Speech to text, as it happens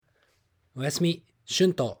おやすみ、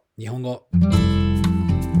春と日本語。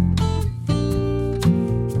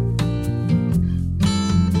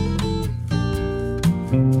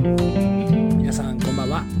皆さんこんばん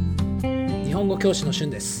は。日本語教師の春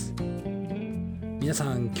です。皆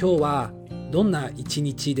さん今日はどんな一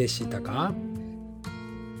日でしたか？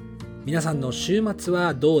皆さんの週末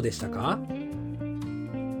はどうでしたか？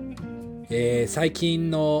最近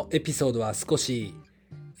のエピソードは少し、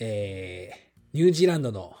ニュージーラン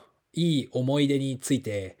ドのいい思い出につい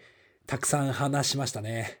てたくさん話しました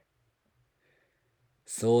ね。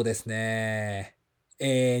そうですね。ニ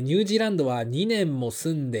ュージーランドは2年も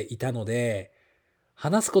住んでいたので、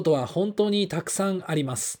話すことは本当にたくさんあり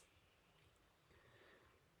ます。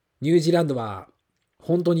ニュージーランドは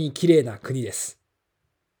本当に綺麗な国です。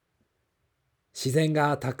自然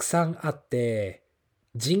がたくさんあって、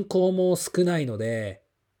人口も少ないので、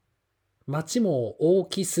街も大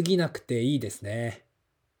きすぎなくていいですね。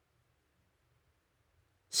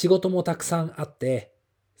仕事もたくさんあって、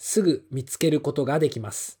すぐ見つけることができ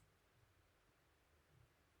ます。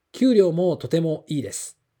給料もとてもいいで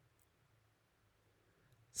す。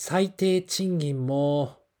最低賃金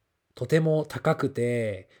もとても高く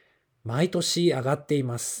て、毎年上がってい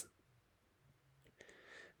ます。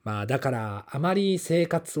だからあまり生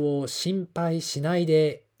活を心配しない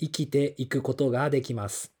で生きていくことができま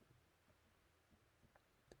す。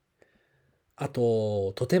あ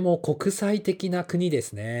と、とても国際的な国で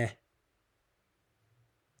すね。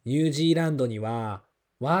ニュージーランドには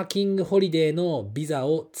ワーキングホリデーのビザ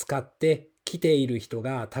を使って来ている人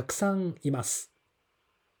がたくさんいます。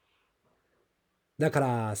だか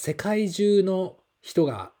ら世界中の人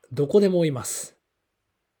がどこでもいます。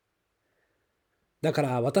だか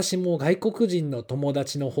ら私も外国人の友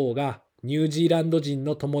達の方がニュージーランド人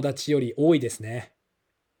の友達より多いですね。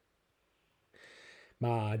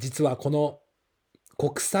実はこの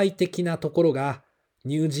国際的なところが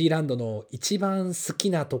ニュージーランドの一番好き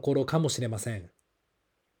なところかもしれません。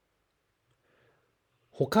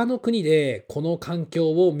他の国でこの環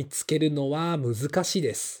境を見つけるのは難しい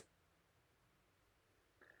です。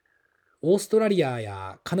オーストラリア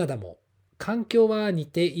やカナダも環境は似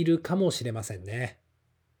ているかもしれませんね。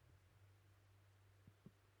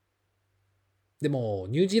でも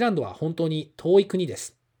ニュージーランドは本当に遠い国で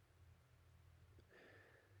す。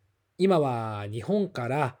今は日本か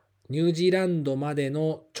らニュージーランドまで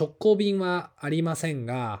の直行便はありません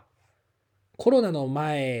が、コロナの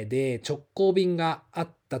前で直行便があっ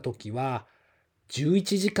た時は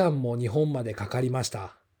11時間も日本までかかりまし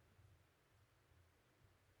た。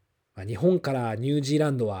日本からニュージーラ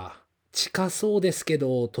ンドは近そうですけ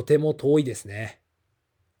どとても遠いですね。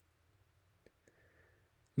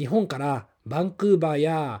日本からバンクーバー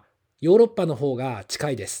やヨーロッパの方が近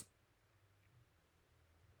いです。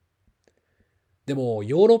でも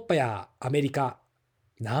ヨーロッパやアメリカ、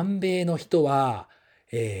南米の人は、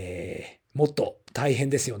もっと大変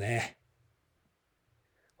ですよね。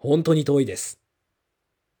本当に遠いです。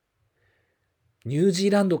ニュージ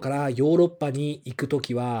ーランドからヨーロッパに行くと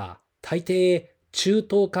きは、大抵中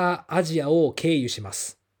東かアジアを経由しま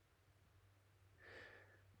す。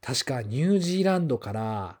確かニュージーランドか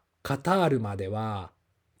らカタールまでは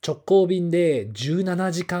直行便で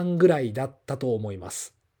17時間ぐらいだったと思いま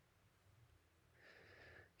す。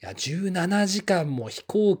いや、17時間も飛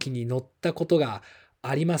行機に乗ったことが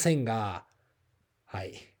ありませんが、は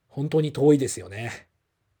い、本当に遠いですよね。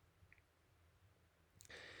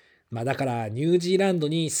だからニュージーランド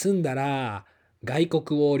に住んだら外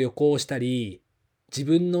国を旅行したり自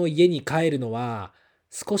分の家に帰るのは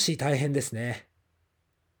少し大変ですね。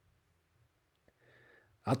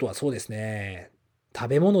あとはそうですね。食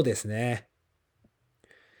べ物ですね。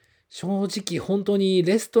正直本当に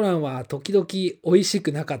レストランは時々美味し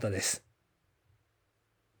くなかったです。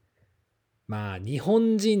日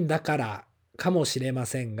本人だからかもしれま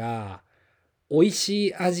せんが、美味し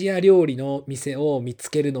いアジア料理の店を見つ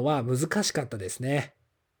けるのは難しかったですね。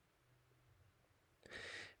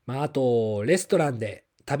あと、レストランで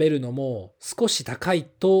食べるのも少し高い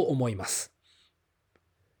と思います。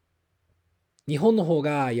日本の方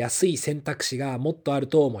が安い選択肢がもっとある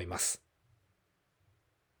と思います。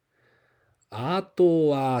あと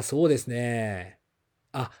は、そうですね。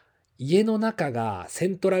あ、家の中がセ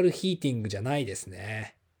ントラルヒーティングじゃないです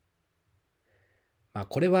ね。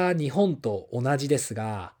これは日本と同じです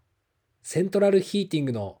が、セントラルヒーティン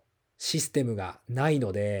グのシステムがない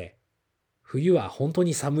ので、冬は本当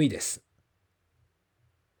に寒いです。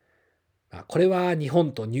これは日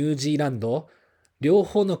本とニュージーランド、両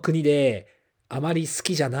方の国であまり好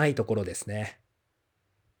きじゃないところですね。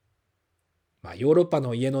ヨーロッパ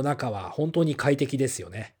の家の中は本当に快適です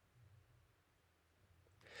よね。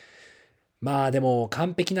まあでも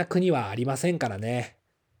完璧な国はありませんからね。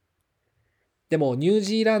でもニュー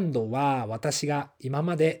ジーランドは私が今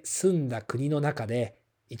まで住んだ国の中で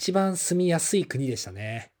一番住みやすい国でした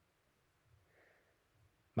ね。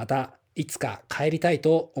またいつか帰りたい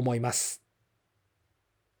と思います。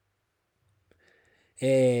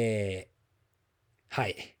は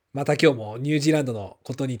い。また今日もニュージーランドの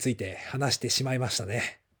ことについて話してしまいました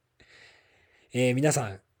ね。皆さ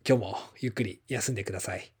ん今日もゆっくり休んでくだ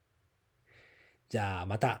さい。じゃあ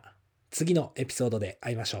また次のエピソードで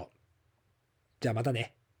会いましょう。じゃあまた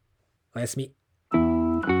ね。おやすみ。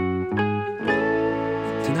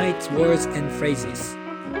Tonight's words and phrases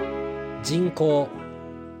人口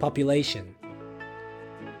population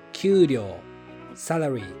給料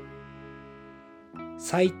salary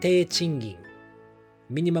最低賃金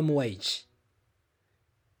minimum wage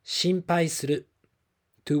心配する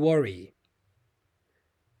to worry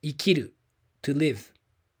生きる to live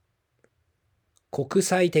国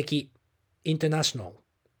際的 international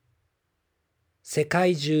世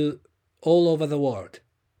界中 all over the world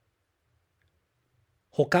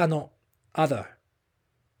他の other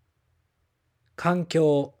環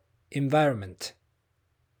境 environment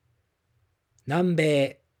南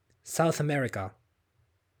米 South America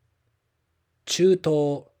中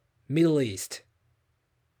東 Middle East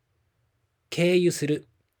経由する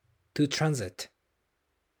to transit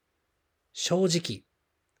正直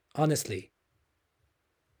honestly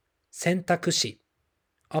選択肢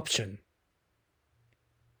option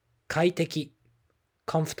快適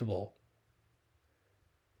comfortable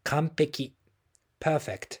完璧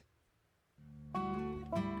perfect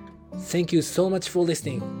Thank you so much for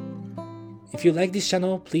listening. If you like this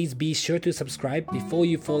channel, please be sure to subscribe before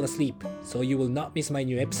you fall asleep so you will not miss my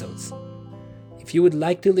new episodes. If you would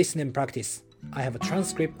like to listen and practice, I have a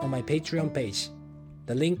transcript on my Patreon page.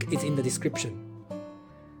 The link is in the description.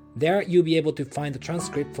 There you'll be able to find the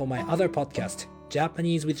transcript for my other podcast,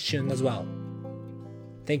 Japanese with Shun, as well.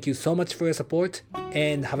 Thank you so much for your support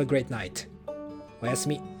and have a great night. おやす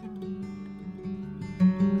み。